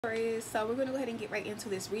Aquarius. So we're going to go ahead and get right into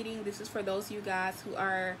this reading. This is for those of you guys who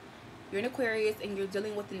are, you're an Aquarius and you're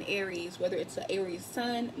dealing with an Aries, whether it's an Aries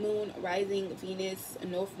sun, moon, rising, Venus,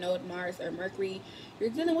 north node, Mars, or Mercury. You're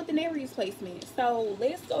dealing with an Aries placement. So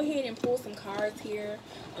let's go ahead and pull some cards here.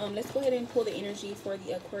 Let's go ahead and pull the energy for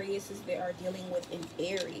the Aquariuses that are dealing with an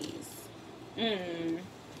Aries.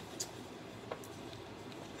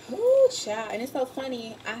 Ooh, child. And it's so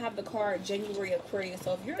funny, I have the card January Aquarius.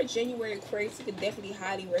 So if you're a January Aquarius, it could definitely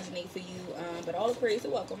highly resonate for you. But all Aquarius are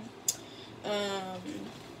welcome. I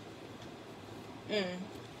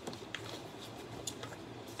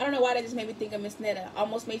don't know why that just made me think of Miss Netta.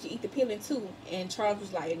 Almost made you eat the peeling too. And Charles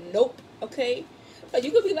was like, nope. Okay. So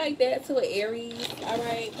you could be like that to an Aries.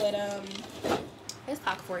 Alright. But let's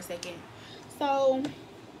talk for a second. So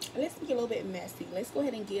let's get a little bit messy. Let's go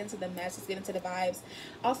ahead and get into the mess. Let's get into the vibes.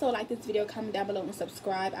 Also, like this video, comment down below and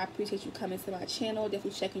subscribe. I appreciate you coming to my channel.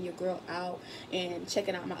 Definitely checking your girl out and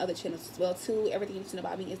checking out my other channels as well too. Everything you need to know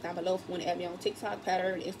about me is down below. If you want to add me on TikTok,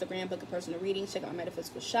 Pattern, Instagram, book a personal reading, check out my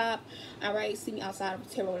metaphysical shop. Alright, see me outside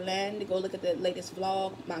of Tarot Land. Go look at the latest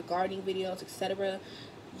vlog, my gardening videos, etc.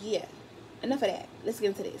 Yeah, enough of that. Let's get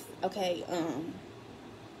into this. Okay,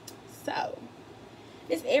 so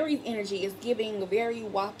this Aries energy is giving very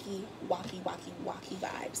wacky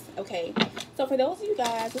vibes. Okay, so for those of you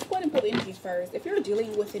guys, let's go ahead and pull the energy first. If you're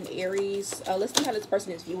dealing with an Aries, let's see how this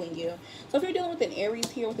person is viewing you. So if you're dealing with an Aries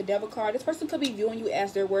here with the Devil card, this person could be viewing you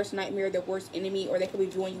as their worst nightmare, their worst enemy, or they could be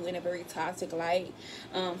viewing you in a very toxic light.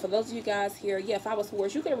 For those of you guys here, yeah, 5 of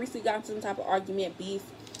Swords, you could have recently gotten some type of argument, beef,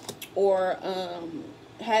 or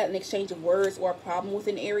had an exchange of words or a problem with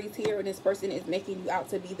an Aries here, and this person is making you out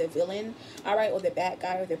to be the villain, all right, or the bad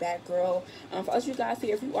guy or the bad girl. For us, you guys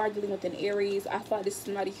here, if you are dealing with an Aries, I thought this is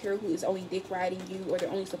somebody here who is only dick riding you, or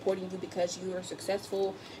they're only supporting you because you are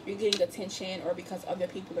successful, you're getting attention, or because other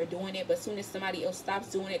people are doing it. But as soon as somebody else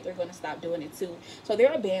stops doing it, they're going to stop doing it too. So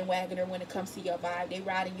they're a bandwagoner when it comes to your vibe. They're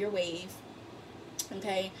riding your wave.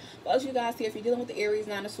 Okay, for us, you guys here, if you're dealing with the Aries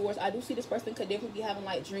 9 of Swords, I do see this person could definitely be having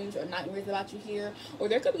like dreams or nightmares about you here, or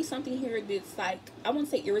there could be something here that's like, I wouldn't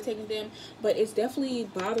say irritating them, but it's definitely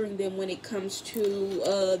bothering them when it comes to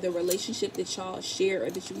the relationship that y'all share or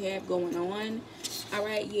that you have going on. All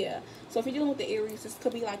right, yeah. So if you're dealing with the Aries, this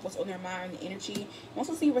could be like what's on their mind, the energy. I'm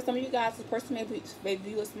also seeing for some of you guys, this person may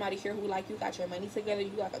view as somebody here who like you got your money together,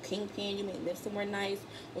 you like a kingpin, you may live somewhere nice,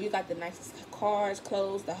 or you got the nicest cars,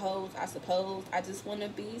 clothes, the hoes, I suppose. I just want to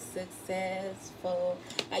be successful.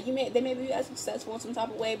 Like they may be as successful in some type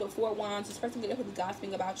of way, but 4 Wands, this person could definitely be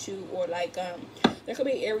gossiping about you, or like there could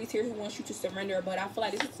be an Aries here who wants you to surrender. But I feel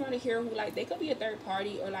like this is somebody here who like they could be a third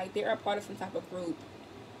party, or like they're a part of some type of group.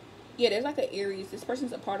 Yeah, there's like an Aries. This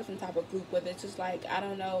person's a part of some type of group, whether it's just like, I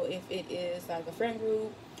don't know if it is like a friend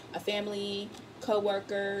group, a family,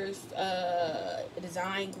 co-workers, a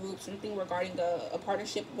design group, something regarding a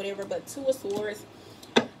partnership, whatever. But 2 of Swords,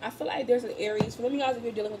 I feel like there's an Aries. For some of you guys, if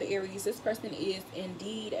you're dealing with the Aries, this person is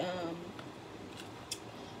indeed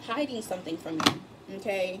hiding something from you,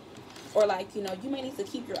 okay? Or like, you know, you may need to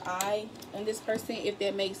keep your eye on this person, if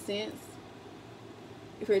that makes sense,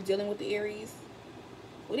 if you're dealing with the Aries.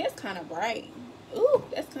 Well, that's kind of bright. Ooh,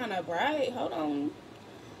 that's kind of bright. Hold on.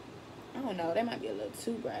 I don't know. That might be a little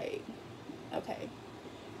too bright. Okay.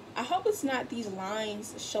 I hope it's not these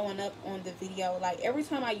lines showing up on the video. Like, every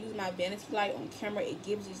time I use my vanity light on camera, it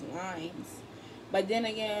gives these lines. But then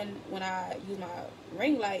again, when I use my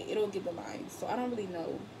ring light, it'll give the lines. So, I don't really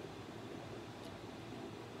know.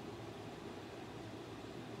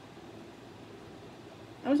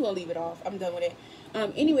 I'm just going to leave it off. I'm done with it.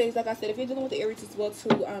 Anyways, like I said, if you're dealing with the Aries as well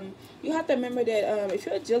too, you have to remember that if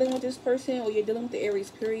you're dealing with this person, or you're dealing with the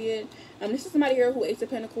Aries period, this is somebody here who Ace of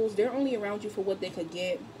Pentacles, they're only around you for what they could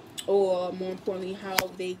get, or more importantly, how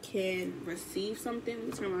they can receive something. Let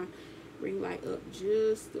me turn my ring light up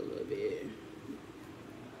just a little bit.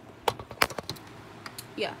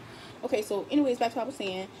 Yeah. Okay, so anyways, back to what I was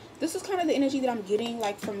saying. This is kind of the energy that I'm getting,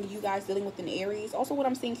 like, from you guys dealing with an Aries. Also, what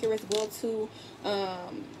I'm seeing here as well too,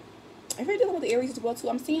 if you're dealing with the Aries as well too,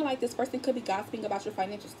 I'm seeing like this person could be gossiping about your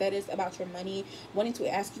financial status, about your money, wanting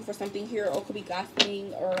to ask you for something here, or could be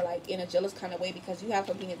gossiping or like in a jealous kind of way because you have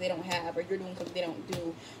something that they don't have, or you're doing something they don't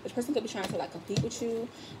do. This person could be trying to like compete with you.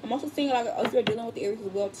 I'm also seeing like if you're dealing with the Aries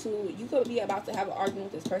as well too, you could be about to have an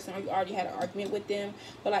argument with this person, or you already had an argument with them.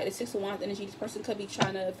 But like the 6 of Wands energy, this person could be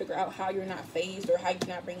trying to figure out how you're not phased, or how you're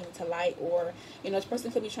not bringing it to light, or, you know, this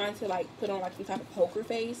person could be trying to like put on like some type of poker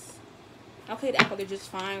face. Okay, they act like they're just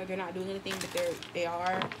fine, or they're not doing anything, but they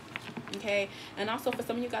are. Okay, and also for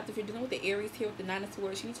some of you guys, if you're dealing with the Aries here with the Nine of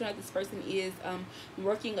Swords, you need to know that this person is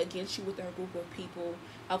working against you with a group of people,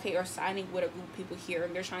 okay, or siding with a group of people here,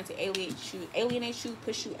 and they're trying to alienate you,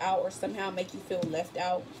 push you out, or somehow make you feel left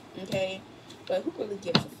out, okay? But who really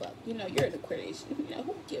gives a fuck? You know, you're an Aquarius. You know,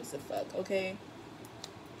 who gives a fuck, okay?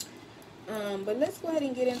 But let's go ahead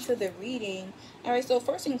and get into the reading. All right, so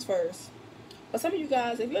first things first. For some of you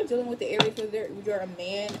guys, if you're dealing with the Aries, whether you're a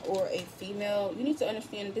man or a female, you need to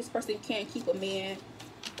understand that this person can't keep a man,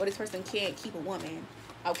 or this person can't keep a woman,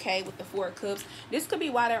 okay, with the Four of Cups. This could be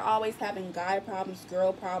why they're always having guy problems,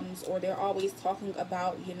 girl problems, or they're always talking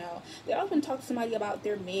about, you know, they often talk to somebody about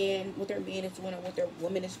their man, what their man is doing, or what their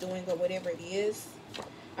woman is doing, or whatever it is.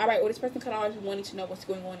 All right, or this person could always be wanting to know what's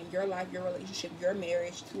going on in your life, your relationship, your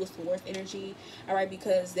marriage, to a Swords energy. All right,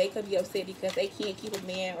 because they could be upset because they can't keep a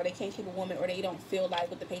man, or they can't keep a woman, or they don't feel like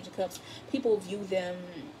with the Page of Cups, people view them,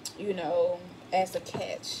 you know, as a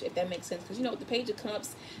catch, if that makes sense. Because, you know, with the Page of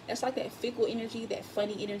Cups, that's like that fickle energy, that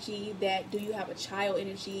funny energy, that do you have a child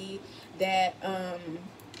energy, that,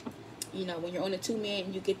 you know, when you're on a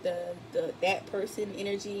two-man, you get the that person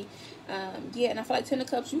energy. Yeah, and I feel like Ten of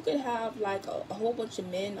Cups, you could have like a whole bunch of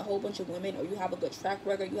men, a whole bunch of women, or you have a good track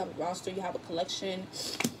record, you have a roster, you have a collection,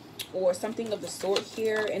 or something of the sort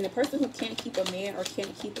here. And the person who can't keep a man or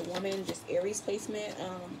can't keep a woman, this Aries placement,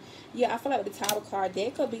 yeah, I feel like with the Tower card,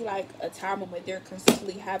 there could be like a time when they're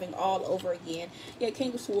consistently having all over again. Yeah,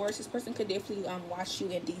 King of Swords, this person could definitely watch you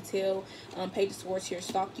in detail. Page of Swords here,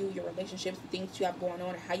 stalk you, your relationships, the things you have going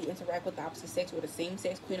on, and how you interact with the opposite sex or the same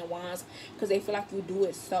sex. Queen of Wands, because they feel like you do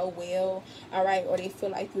it so well. All right, or they feel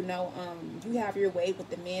like, you know, you have your way with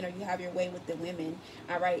the men, or you have your way with the women.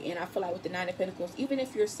 All right, and I feel like with the Nine of Pentacles, even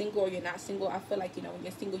if you're single or you're not single, I feel like, you know, when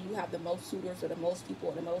you're single, you have the most suitors, or the most people,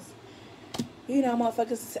 or the most, you know,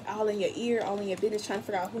 motherfuckers all in your ear, all in your business, trying to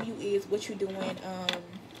figure out who you is, what you doing.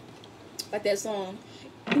 Like that song,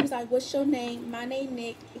 he was like, what's your name? My name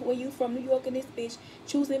Nick. Where you from? New York, and this bitch.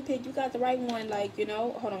 Choose and pick. You got the right one. Like, you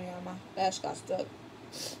know, hold on, y'all, my lash got stuck.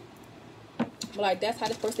 But like, that's how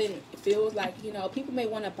this person feels. Like, you know, people may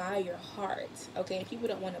want to buy your heart, okay? People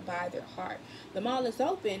don't want to buy their heart. The mall is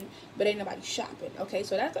open, but ain't nobody shopping, okay?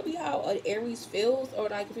 So that's gonna be how an Aries feels. Or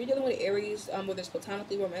like, if you're dealing with an Aries, whether it's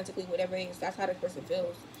platonically, romantically, whatever it is, that's how this person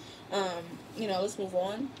feels. You know, let's move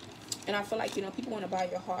on. And I feel like, you know, people want to buy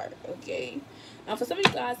your heart, okay? For some of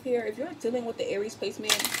you guys here, if you're dealing with the Aries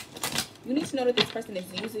placement, you need to know that this person is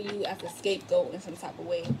using you as a scapegoat in some type of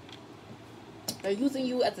way. They're using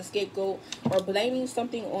you as a scapegoat, or blaming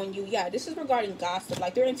something on you. Yeah, this is regarding gossip.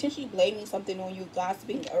 Like, they're intentionally blaming something on you,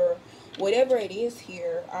 gossiping, or whatever it is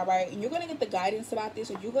here. All right, and you're going to get the guidance about this,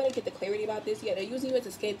 or you're going to get the clarity about this. Yeah, they're using you as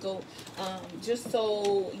a scapegoat, just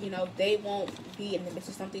so, you know, they won't be in the midst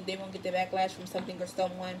of something. They won't get the backlash from something or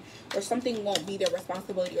someone, or something won't be their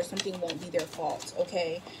responsibility, or something won't be their fault,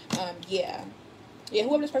 okay? Yeah,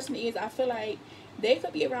 whoever this person is, I feel like they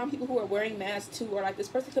could be around people who are wearing masks too, or like this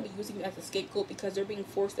person could be using you as a scapegoat because they're being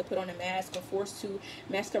forced to put on a mask, or forced to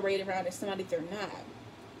masquerade around as somebody they're not.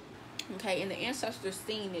 Okay, and the ancestors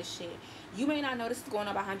seeing this shit. You may not know this is going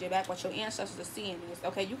on behind your back, but your ancestors are seeing this.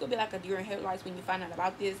 Okay, you could be like a deer in headlights when you find out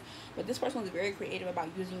about this, but this person was very creative about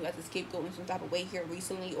using you as a scapegoat in some type of way here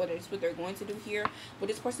recently, or that's what they're going to do here. But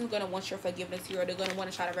this person's going to want your forgiveness here, or they're going to want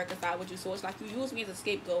to try to reconcile with you. So it's like, you use me as a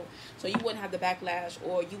scapegoat so you wouldn't have the backlash,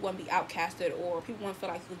 or you wouldn't be outcasted, or people wouldn't feel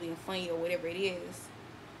like you was being funny, or whatever it is,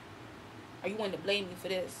 or you want to blame me for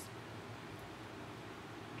this.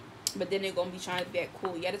 But then they're going to be trying to be that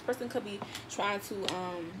cool. Yeah, this person could be trying to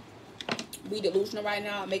be delusional right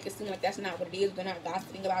now, make it seem like that's not what it is. They're not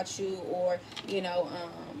gossiping about you, or, you know,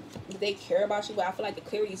 they care about you. But I feel like the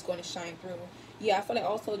clarity is going to shine through. Yeah, I feel like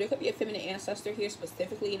also there could be a feminine ancestor here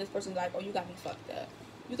specifically, and this person's like, oh, you got me fucked up.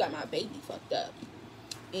 You got my baby fucked up.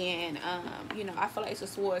 And, you know, I feel like it's a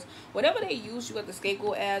Swords. Whatever they use you as the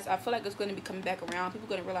scapegoat as, I feel like it's going to be coming back around. People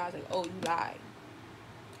are going to realize, like, oh, you lied.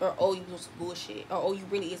 Or, oh, you was bullshit. Or, oh, you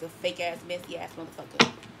really is a fake-ass, messy-ass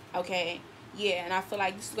motherfucker. Okay? Yeah, and I feel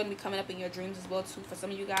like this is going to be coming up in your dreams as well, too, for some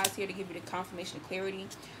of you guys here, to give you the confirmation of clarity.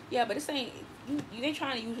 Yeah, but this ain't, you ain't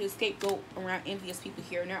trying to use your scapegoat around envious people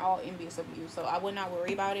here, and they're all envious of you, so I would not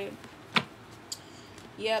worry about it.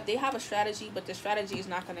 Yeah, they have a strategy, but the strategy is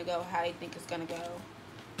not going to go how they think it's going to go.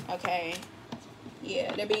 Okay?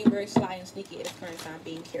 Yeah, they're being very sly and sneaky at this current time,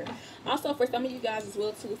 being here. Also, for some of you guys as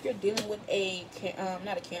well, too, if you're dealing with a,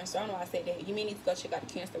 not a Cancer, I don't know why I said that. You may need to go check out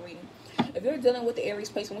the Cancer reading. If you're dealing with the Aries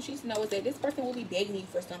placement, what you need to know is that this person will be begging you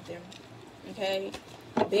for something. Okay?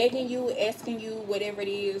 Begging you, asking you, whatever it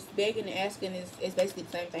is. Begging and asking is basically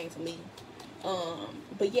the same thing to me.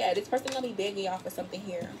 But yeah, this person going to be begging y'all for something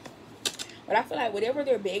here. But I feel like whatever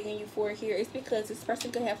they're begging you for here, it's because this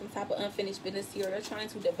person could have some type of unfinished business here. They're trying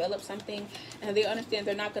to develop something, and they understand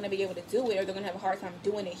they're not going to be able to do it, or they're going to have a hard time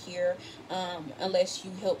doing it here unless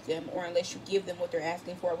you help them, or unless you give them what they're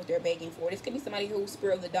asking for, what they're begging for. This could be somebody who's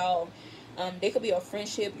spirit of the dog. They could be a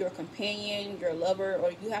friendship, your companion, your lover,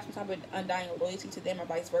 or you have some type of undying loyalty to them, or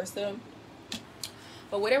vice versa.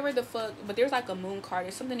 But whatever the fuck, but there's like a moon card.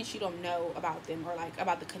 There's something that you don't know about them, or like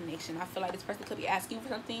about the connection. I feel like this person could be asking for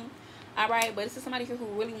something. Alright, but this is somebody here who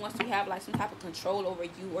really wants to have like some type of control over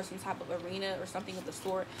you, or some type of arena or something of the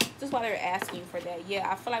sort. This is why they're asking for that.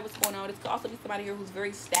 Yeah, I feel like what's going on, this could also be somebody here who's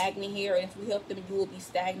very stagnant here, and if we help them, you will be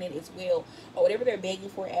stagnant as well. Or whatever they're begging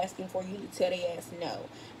for, asking for, you need to tell their ass no.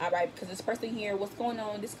 Alright, because this person here, what's going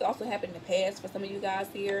on, this could also happen in the past for some of you guys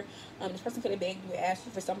here. This person could have begged you or asked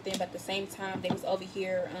you for something, but at the same time, they was over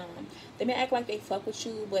here. They may act like they fuck with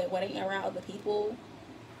you, but when they around other people,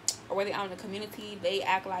 or whether out in the community, they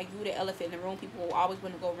act like you the elephant in the room. People will always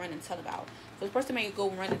want to go run and tell about. So this person may go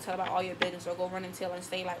run and tell about all your business, or go run and tell and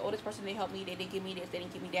say like, oh, this person didn't help me, they didn't give me this, they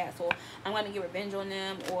didn't give me that, so I'm gonna get revenge on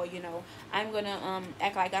them, or you know, I'm gonna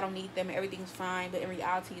act like I don't need them, everything's fine, but in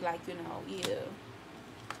reality, like, you know, yeah.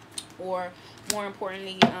 Or more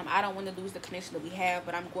importantly, I don't want to lose the connection that we have,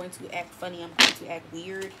 but I'm going to act funny, I'm going to act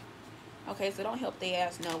weird. Okay, so don't help their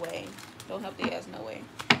ass no way. Don't help their ass no way.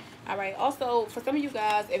 Alright, also, for some of you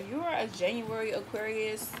guys, if you're a January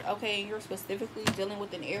Aquarius, okay, and you're specifically dealing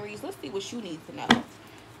with an Aries, let's see what you need to know.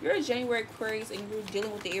 You're a January Aquarius and you're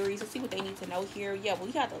dealing with the Aries, let's see what they need to know here. Yeah, well,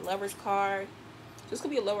 you got the Lover's card. This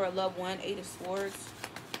could be a lover or loved one, 8 of Swords.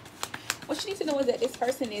 What you need to know is that this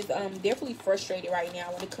person is definitely frustrated right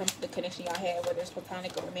now when it comes to the connection y'all have, whether it's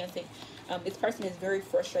platonic or romantic. This person is very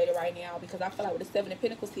frustrated right now, because I feel like with the 7 of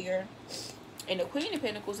Pentacles here, and the Queen of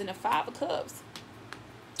Pentacles, and the 5 of Cups.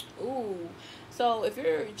 Ooh, so if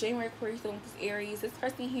you're January Aquarius dealing with this Aries, this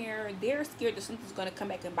person here, they're scared that something's gonna come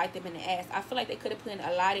back and bite them in the ass. I feel like they could have put in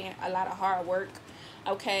a lot of hard work,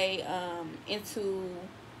 okay, into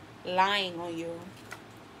lying on you.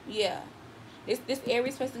 Yeah, this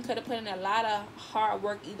Aries person could have put in a lot of hard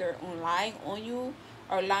work either on lying on you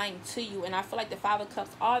or lying to you. And I feel like the 5 of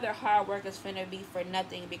Cups, all their hard work is finna be for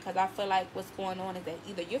nothing, because I feel like what's going on is that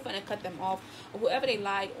either you're finna cut them off, or whoever they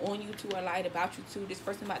lied on you to or lied about you to, this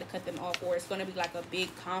person about to cut them off, or it's gonna be like a big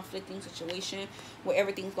conflicting situation where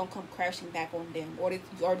everything's gonna come crashing back on them,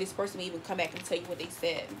 or this person may even come back and tell you what they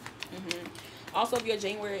said. Also, if you're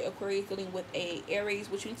January Aquarius dealing with a Aries,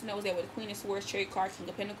 what you need to know is that with the Queen of Swords, Chariot card, King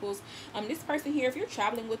of Pentacles, this person here, if you're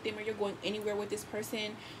traveling with them or you're going anywhere with this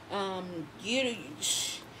person,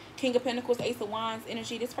 King of Pentacles, Ace of Wands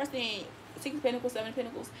energy, this person, 6 of Pentacles, 7 of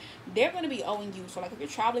Pentacles, they're going to be owing you. So like if you're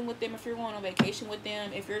traveling with them, if you're going on vacation with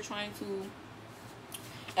them, if you're trying to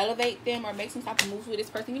elevate them or make some type of moves with this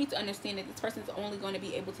person, you need to understand that this person is only going to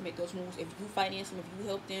be able to make those moves if you finance them, if you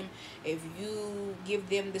help them, if you give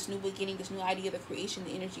them this new beginning, this new idea, the creation,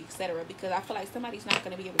 the energy, etc. Because I feel like somebody's not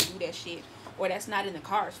going to be able to do that shit, or that's not in the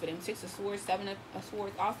cards for them. 6 of Swords, 7 of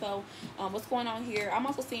Swords. Also, what's going on here, I'm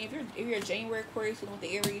also seeing if you're a January Aquarius with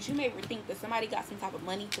the Aries, you may think that somebody got some type of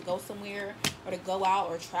money to go somewhere, or to go out,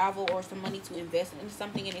 or travel, or some money to invest in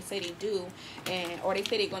something, and they say they do, or they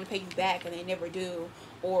say they're going to pay you back and they never do.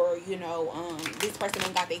 Or, you know, this person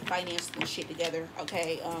ain't got their finances and shit together,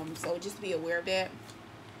 okay? So just be aware of that.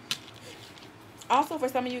 Also, for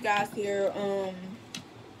some of you guys here,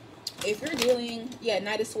 if you're dealing,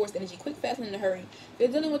 Knight of Swords energy, quick, fast, and in a hurry.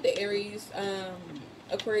 If you're dealing with the Aries,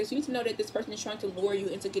 Aquarius, you need to know that this person is trying to lure you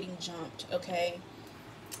into getting jumped, okay?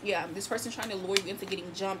 Yeah, this person's trying to lure you into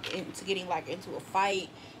getting jumped, into getting, like, into a fight,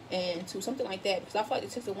 and to something like that, because I feel like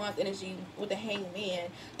the 6 of Wands energy with the Hanged Man,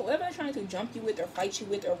 whoever they're trying to jump you with or fight you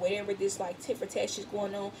with, or whatever this like tit for tat is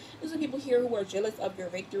going on, these are people here who are jealous of your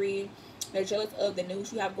victory. They're jealous of the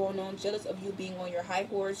news you have going on, jealous of you being on your high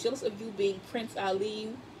horse, jealous of you being Prince Ali,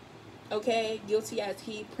 okay, guilty as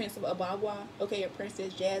he, Prince of Abagua, okay, or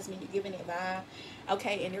Princess Jasmine, you're giving it vibe,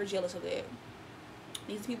 okay, and they're jealous of that.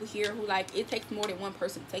 These people here who, like, it takes more than one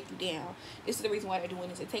person to take you down. This is the reason why they're doing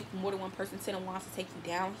this. It takes more than one person, 10 of Wands, to take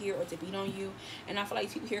you down here, or to beat on you. And I feel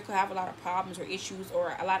like people here could have a lot of problems or issues,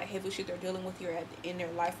 or a lot of heavy shit they're dealing with here in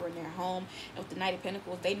their life or in their home. And with the Knight of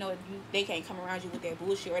Pentacles, they know they can't come around you with that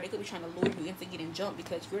bullshit, or they could be trying to lure you into getting jumped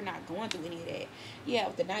because you're not going through any of that. Yeah,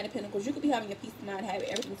 with the Knight of Pentacles, you could be having your peace of mind, having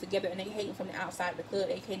everything together, and they hating from the outside of the club.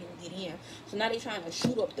 They can't even get in. So now they're trying to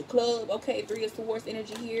shoot up the club. Okay, 3 of Swords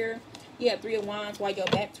energy here. Yeah, 3 of Wands, while your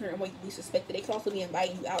back turned, while you be suspected. They could also be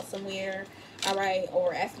inviting you out somewhere, all right,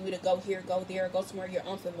 or asking you to go here, go there, go somewhere you're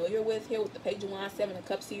unfamiliar with. Here with the Page of Wands, 7 of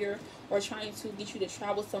Cups here, or trying to get you to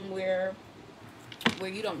travel somewhere where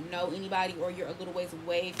you don't know anybody, or you're a little ways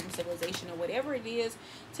away from civilization, or whatever it is.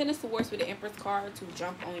 Ten of Swords with the Empress card to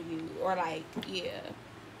jump on you, or like, yeah.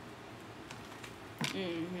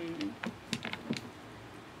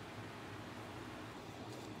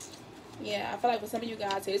 Yeah, I feel like with some of you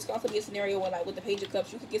guys here, this could also be a scenario where, like, with the Page of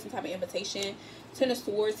Cups, you could get some type of invitation. Ten of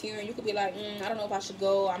Swords here, and you could be like, I don't know if I should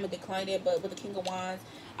go. I'm going to decline it. But with the King of Wands,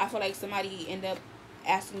 I feel like somebody end up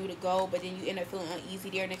asking you to go, but then you end up feeling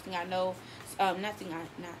uneasy there. Next thing I know, not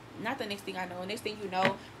the next thing I know, next thing you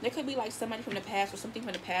know, there could be, like, somebody from the past or something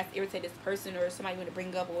from the past irritate this person, or somebody you want to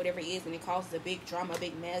bring up, or whatever it is, and it causes a big drama, a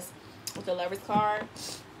big mess with the Lovers card.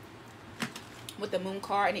 With the Moon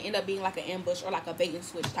card, and it end up being like an ambush or like a bait and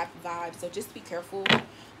switch type of vibe. So just be careful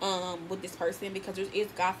with this person, because there is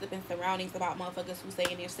gossip and surroundings about motherfuckers who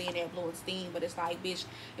saying they're blowing steam. But it's like, bitch,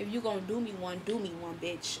 if you gonna do me one,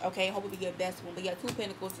 bitch. Okay, hope it be your best one. But yeah, 2 of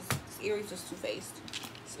Pentacles, this Aries is two-faced.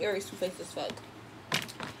 This Aries two-faced as fuck.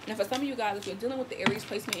 And for some of you guys, if you're dealing with the Aries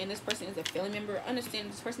placement and this person is a family member, understand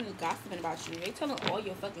this person is gossiping about you. They telling all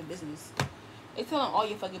your fucking business. They telling all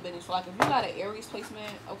your fucking business. So, like, if you got an Aries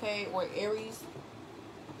placement, okay, or Aries,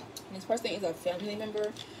 and this person is a family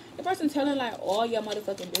member, the person telling, like, all your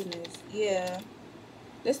motherfucking business. Yeah.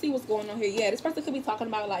 Let's see what's going on here. Yeah, this person could be talking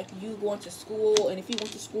about, like, you going to school, and if you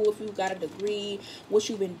went to school, if you got a degree, what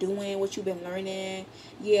you've been doing, what you've been learning.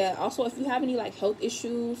 Yeah, also, if you have any, like, health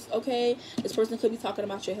issues, okay, this person could be talking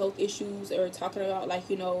about your health issues, or talking about, like,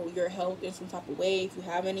 you know, your health in some type of way, if you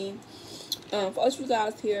have any. For us, you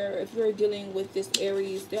guys here, if you're dealing with this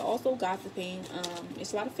Aries, they're also gossiping.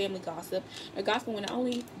 It's a lot of family gossip. They're gossiping with not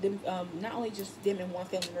only them, not only just them and one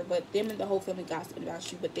family member, but them and the whole family gossiping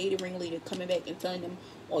about you. But they the ringleader, coming back and telling them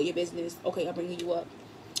all your business. Okay, I'm bringing you up.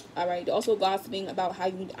 All right. They're also gossiping about how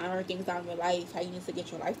you need to iron things out in your life, how you need to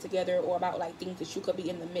get your life together, or about, like, things that you could be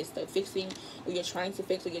in the midst of fixing, or you're trying to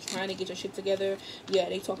fix, or you're trying to get your shit together. Yeah,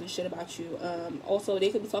 they talking shit about you. Also, they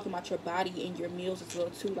could be talking about your body and your meals as well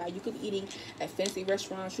too. Like, you could be eating at fancy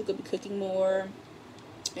restaurants, you could be cooking more,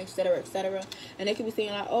 etc., etc. And they could be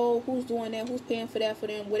saying, like, oh, who's doing that, who's paying for that for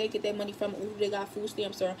them, where they get that money from, ooh, they got food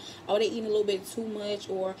stamps, or oh, they eating a little bit too much,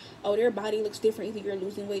 or oh, their body looks different, either you're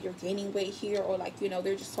losing weight, you're gaining weight here, or, like, you know,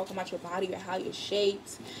 they're just talking about your body or how you're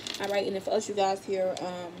shaped. All right. And then for us, you guys here,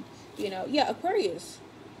 you know, yeah, Aquarius,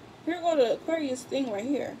 here go the Aquarius thing right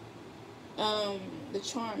here. The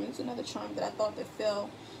charm, it's another charm that I thought that fell.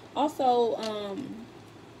 Also,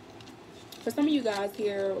 for some of you guys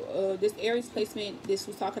here, this Aries placement, this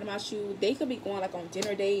was talking about you, they could be going, like, on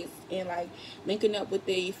dinner dates and, like, linking up with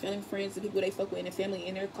their family friends, the people they fuck with in the family,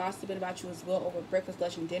 and they're gossiping about you as well over breakfast,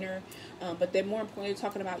 lunch, and dinner. But they're more importantly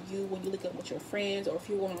talking about you when you link up with your friends, or if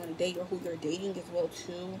you're going on a date, or who you're dating as well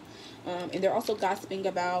too. And they're also gossiping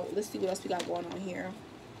about, let's see what else we got going on here.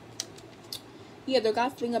 Yeah, they're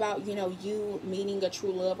gossiping about, you know, you meeting a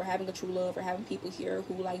true love, or having a true love, or having people here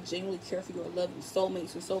who, like, genuinely care for you, or love you,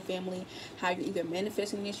 soulmates or soul family. How you're either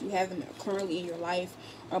manifesting this, you have them currently in your life,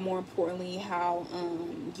 or more importantly, how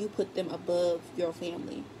you put them above your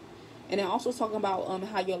family. And then also talking about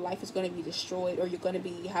how your life is going to be destroyed, or you're going to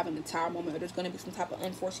be having a tower moment, or there's going to be some type of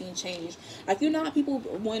unforeseen change. Like, you know how people,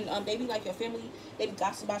 when they be like your family, they be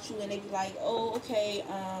gossip about you, and they be like, oh, okay,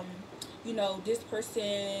 you know, this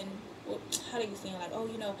person, how do you saying, like, oh,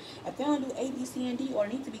 you know, if they don't do A, B, C, and D, or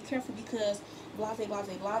need to be careful because blase, blase,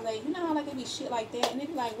 blase, you know how, like, it be shit like that, and they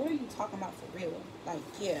be like, what are you talking about for real? Like,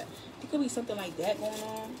 yeah, it could be something like that going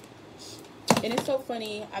on. And it's so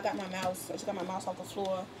funny, I got my mouse, I just got my mouse off the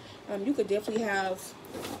floor. You could definitely have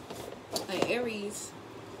an Aries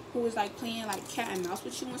who is, like, playing, like, cat and mouse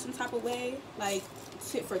with you in some type of way, like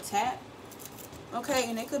tit for tat. Okay,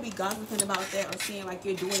 and they could be gossiping about that, or saying, like,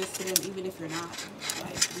 you're doing this to them even if you're not.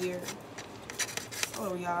 Like, weird.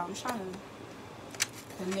 Oh, y'all, I'm trying to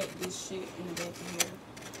connect this shit in the back of here.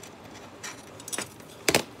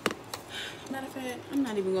 Matter of fact, I'm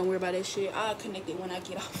not even gonna worry about that shit. I'll connect it when I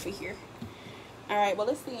get off of here. Alright, well,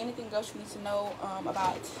 let's see. Anything else you need to know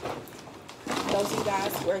about those of you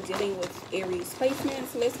guys who are dealing with Aries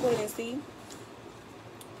placements? Let's go ahead and see.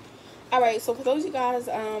 Alright, so for those of you guys,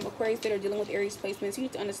 Aquarius, that are dealing with Aries placements, you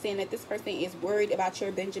need to understand that this person is worried about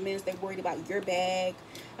your Benjamins. They're worried about your bag.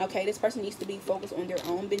 Okay, this person needs to be focused on their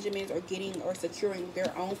own Benjamins, or getting or securing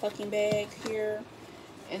their own fucking bag here.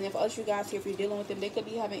 And then for us, you guys here, if you're dealing with them, they could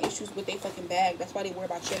be having issues with their fucking bag. That's why they worry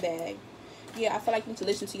about your bag. Yeah, I feel like you need to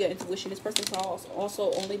listen to your intuition. This person can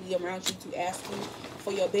also only be around you to ask you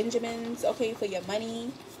for your Benjamins, okay, for your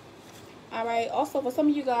money. Alright, also for some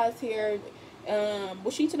of you guys here,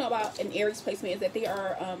 what you need to know about an Aries placement is that they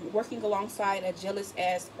are working alongside a jealous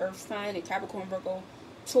ass earth sign, and Capricorn, Virgo,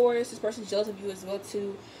 Taurus, this person's jealous of you as well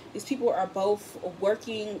too. These people are both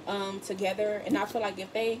working together, and I feel like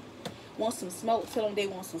if they want some smoke, tell them they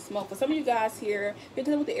want some smoke. For some of you guys here, if you're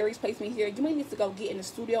dealing with the Aries placement here, you may need to go get in the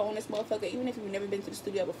studio on this motherfucker, even if you've never been to the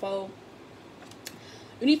studio before.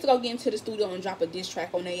 You need to go get into the studio and drop a diss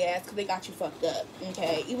track on their ass because they got you fucked up,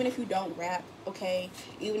 okay? Even if you don't rap, okay?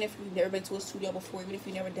 Even if you've never been to a studio before, even if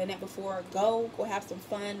you've never done that before, go have some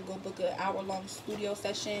fun. Go book an hour-long studio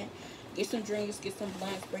session. Get some drinks, get some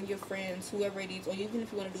blunts, bring your friends, whoever it is. Or even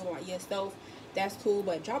if you want to do it by yourself, that's cool.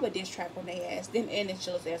 But drop a diss track on their ass. Them and this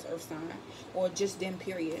jealous-ass earth sign. Or just them,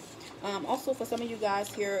 period. Also, for some of you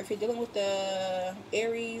guys here, if you're dealing with the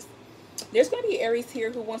Aries, there's going to be Aries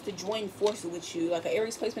here who wants to join forces with you. Like an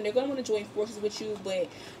Aries placement, they're going to want to join forces with you, but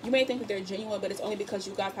you may think that they're genuine, but it's only because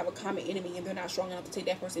you guys have a common enemy and they're not strong enough to take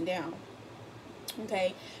that person down.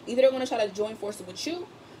 Okay? Either they're going to try to join forces with you,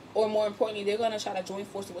 or more importantly, they're going to try to join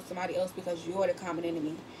forces with somebody else because you're the common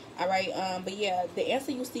enemy. Alright? But yeah, the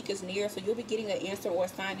answer you seek is near, so you'll be getting an answer or a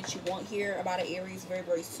sign that you want here about an Aries very,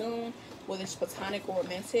 very soon, whether it's platonic or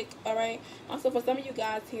romantic. Alright? Also, for some of you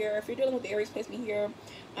guys here, if you're dealing with the Aries placement here,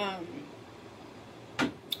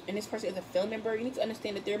 and this person is a family member, you need to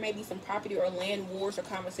understand that there may be some property or land wars or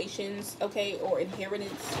conversations, okay, or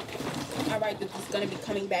inheritance, all right, that's going to be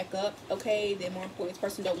coming back up, okay. Then more important, this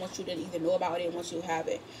person don't want you to either know about it and want you to have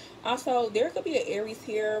it. Also, there could be an Aries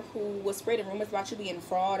here who was spreading rumors about you being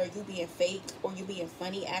fraud, or you being fake, or you being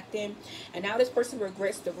funny acting, and now this person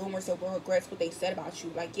regrets the rumors or regrets what they said about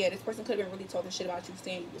you. Like, yeah, this person could have been really talking shit about you,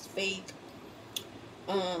 saying you was fake,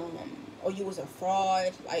 or you was a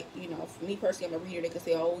fraud. Like, you know, for me personally, I'm a reader. They could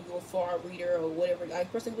say, oh, you're a fraud reader, or whatever. Like,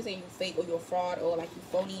 the person was saying you fake, or you're a fraud, or like you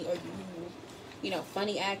phony, or you know,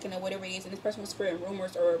 funny acting, or whatever it is. And this person was spreading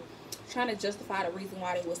rumors or trying to justify the reason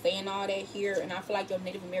why they was saying all that here. And I feel like your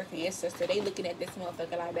Native American ancestor, they looking at this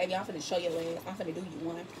motherfucker like, baby, I'm finna show your ass. I'm finna do you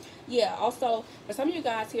one. Yeah, also, for some of you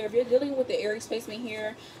guys here, if you're dealing with the Aries placement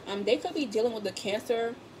here, they could be dealing with the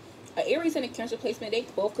Cancer. Aries and a Cancer placement, they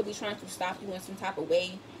both could be trying to stop you in some type of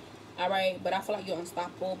way. Alright, but I feel like you're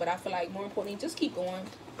unstoppable. But I feel like, more importantly, just keep going.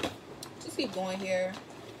 Just keep going here.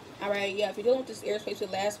 Alright, yeah, if you're dealing with this Aries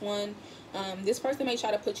placement, last one, this person may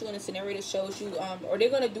try to put you in a scenario that shows you, or they're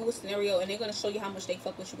going to do a scenario and they're going to show you how much they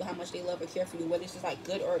fuck with you, how much they love or care for you, whether it's just like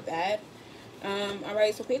good or bad.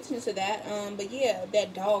 Alright, so pay attention to that. But yeah,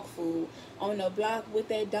 that dog food on the block with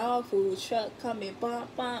that dog food truck coming,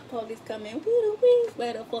 bump, bump, police coming, woo wee,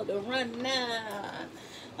 better for the run now.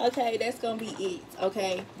 Okay, that's gonna be it.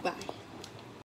 Okay, bye.